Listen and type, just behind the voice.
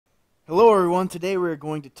Hello everyone, today we're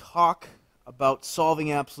going to talk about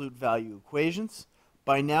solving absolute value equations.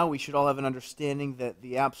 By now we should all have an understanding that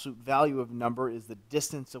the absolute value of a number is the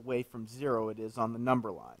distance away from zero it is on the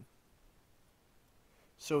number line.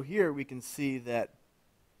 So here we can see that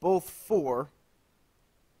both 4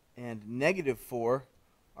 and -4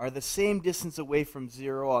 are the same distance away from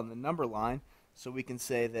zero on the number line, so we can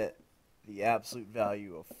say that the absolute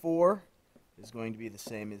value of 4 is going to be the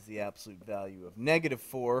same as the absolute value of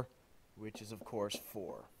 -4, which is, of course,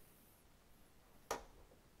 4.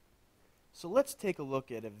 So let's take a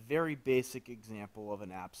look at a very basic example of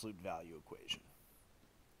an absolute value equation.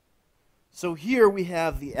 So here we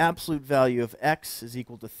have the absolute value of x is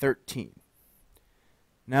equal to 13.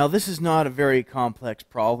 Now this is not a very complex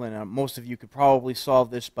problem, and most of you could probably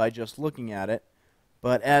solve this by just looking at it,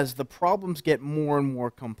 but as the problems get more and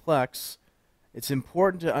more complex, it's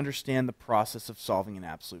important to understand the process of solving an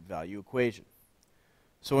absolute value equation.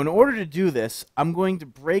 So in order to do this, I'm going to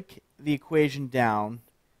break the equation down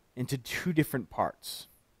into two different parts.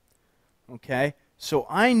 Okay? So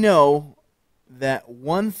I know that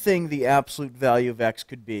one thing the absolute value of x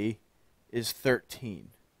could be is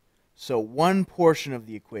 13. So one portion of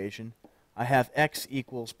the equation, I have x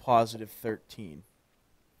equals positive 13.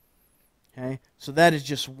 Okay? So that is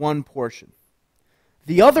just one portion.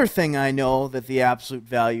 The other thing I know that the absolute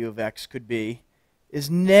value of x could be is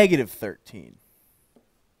negative 13.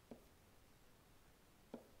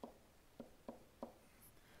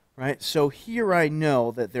 Right? So here I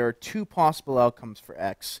know that there are two possible outcomes for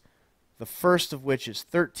x, the first of which is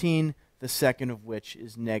 13, the second of which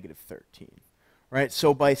is negative 13. Right?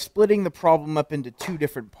 So by splitting the problem up into two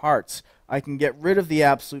different parts, I can get rid of the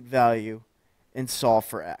absolute value and solve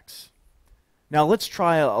for x. Now let's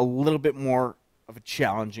try a little bit more of a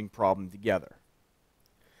challenging problem together.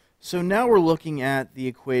 So now we're looking at the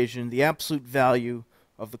equation, the absolute value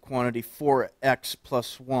of the quantity 4x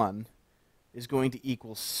plus 1 is going to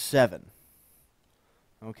equal 7.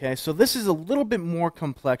 Okay, so this is a little bit more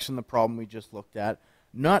complex than the problem we just looked at.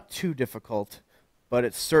 Not too difficult, but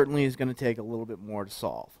it certainly is going to take a little bit more to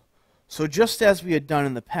solve. So just as we had done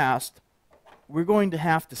in the past, we're going to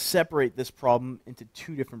have to separate this problem into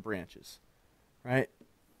two different branches. Right?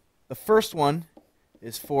 The first one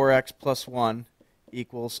is 4x plus 1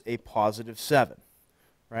 equals a positive 7.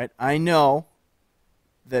 Right? I know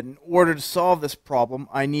that in order to solve this problem,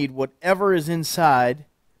 I need whatever is inside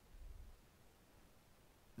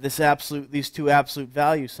these two absolute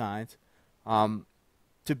value signs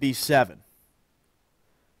to be 7.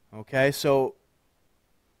 Okay, so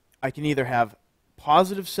I can either have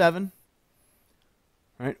positive 7,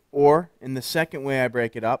 right, or in the second way I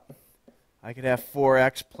break it up, I could have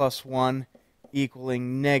 4x plus 1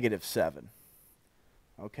 equaling negative 7.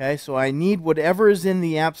 Okay, so I need whatever is in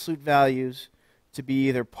the absolute values to be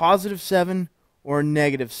either positive 7 or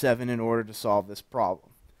negative 7 in order to solve this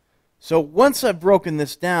problem. So once I've broken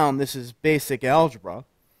this down, this is basic algebra.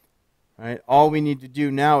 Right? All we need to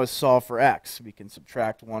do now is solve for x. We can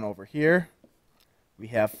subtract 1 over here. We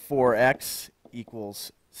have 4x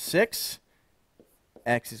equals 6.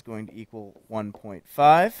 X is going to equal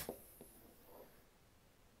 1.5.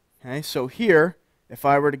 Okay, so here, if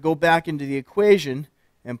I were to go back into the equation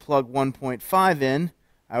and plug 1.5 in,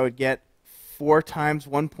 I would get 4 times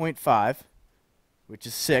 1.5, which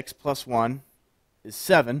is 6, plus 1 is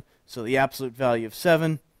 7. So the absolute value of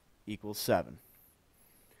 7 equals 7.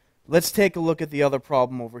 Let's take a look at the other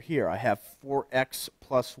problem over here. I have 4x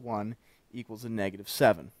plus 1 equals a negative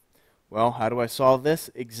 7. Well, how do I solve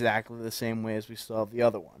this? Exactly the same way as we solved the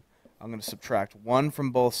other one. I'm going to subtract 1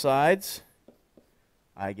 from both sides.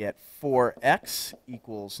 I get 4x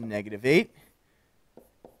equals negative 8.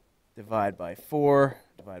 Divide by 4,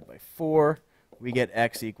 divide by 4. We get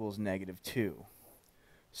x equals negative 2.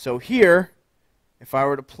 So here, if I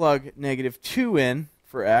were to plug negative 2 in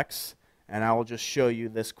for x, and I will just show you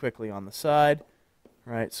this quickly on the side,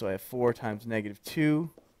 right? So I have 4 times negative 2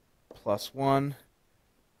 plus 1.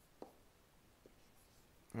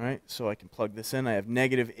 All right, so I can plug this in. I have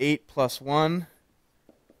negative 8 plus 1.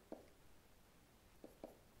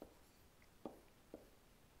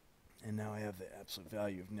 And now I have the absolute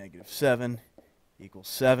value of negative 7 equals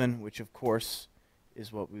 7, which of course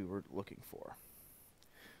is what we were looking for.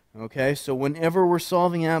 Okay, so whenever we're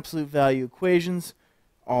solving absolute value equations,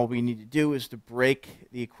 all we need to do is to break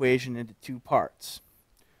the equation into two parts.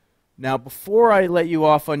 Now, before I let you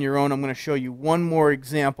off on your own, I'm going to show you one more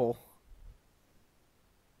example,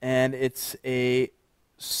 and it's a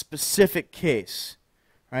specific case,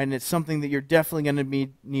 right? And it's something that you're definitely going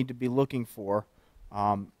to need to be looking for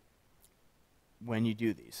when you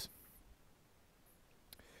do these.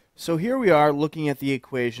 So here we are looking at the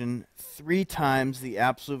equation 3 times the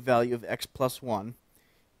absolute value of x plus 1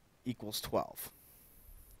 equals 12.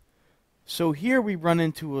 So here we run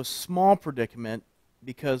into a small predicament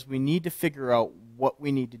because we need to figure out what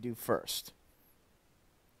we need to do first.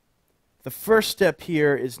 The first step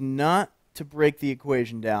here is not to break the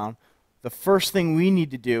equation down. The first thing we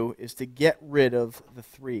need to do is to get rid of the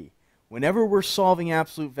 3. Whenever we're solving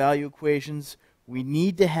absolute value equations, we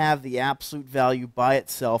need to have the absolute value by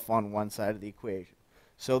itself on one side of the equation.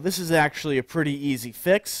 So this is actually a pretty easy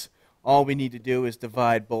fix. All we need to do is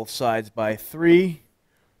divide both sides by 3,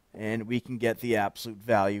 and we can get the absolute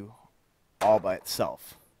value all by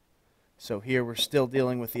itself. So here we're still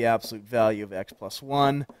dealing with the absolute value of x plus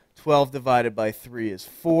 1. 12 divided by 3 is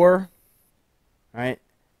 4. Right?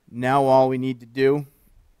 Now all we need to do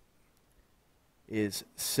is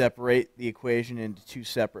separate the equation into 2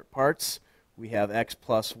 separate parts. We have x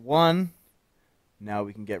plus 1. Now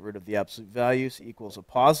we can get rid of the absolute values, equals a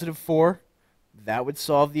positive 4. That would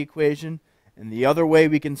solve the equation. And the other way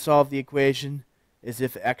we can solve the equation is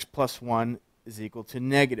if x plus 1 is equal to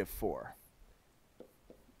negative 4.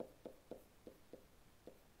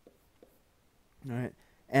 All right.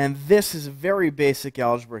 And this is very basic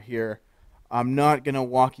algebra here. I'm not going to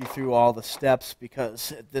walk you through all the steps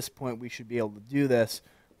because at this point we should be able to do this.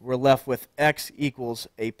 We're left with x equals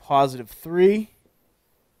a positive 3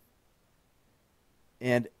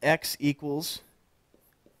 and x equals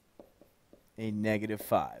a negative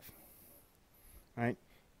 5. Right?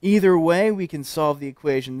 Either way, we can solve the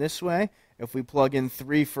equation this way. If we plug in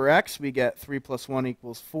 3 for x, we get 3 plus 1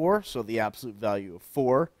 equals 4, so the absolute value of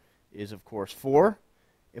 4 is, of course, 4.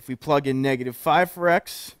 If we plug in negative 5 for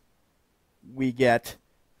x, we get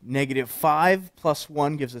negative 5 plus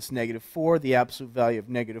 1 gives us negative 4. The absolute value of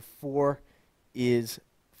negative 4 is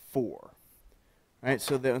 4. Right?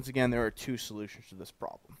 So once again, there are 2 solutions to this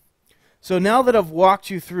problem. So now that I've walked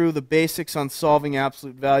you through the basics on solving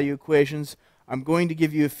absolute value equations, I'm going to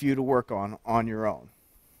give you a few to work on your own.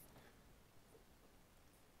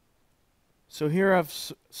 So here I've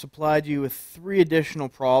supplied you with 3 additional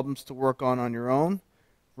problems to work on your own.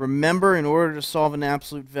 Remember, in order to solve an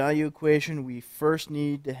absolute value equation, we first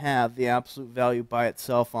need to have the absolute value by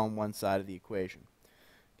itself on one side of the equation.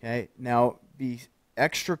 Okay, now be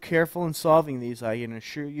extra careful in solving these. I can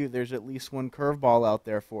assure you there's at least one curveball out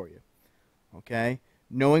there for you. Okay,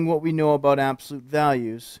 knowing what we know about absolute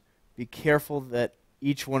values, be careful that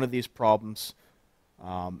each one of these problems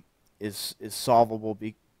is solvable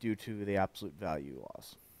due to the absolute value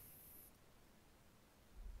laws.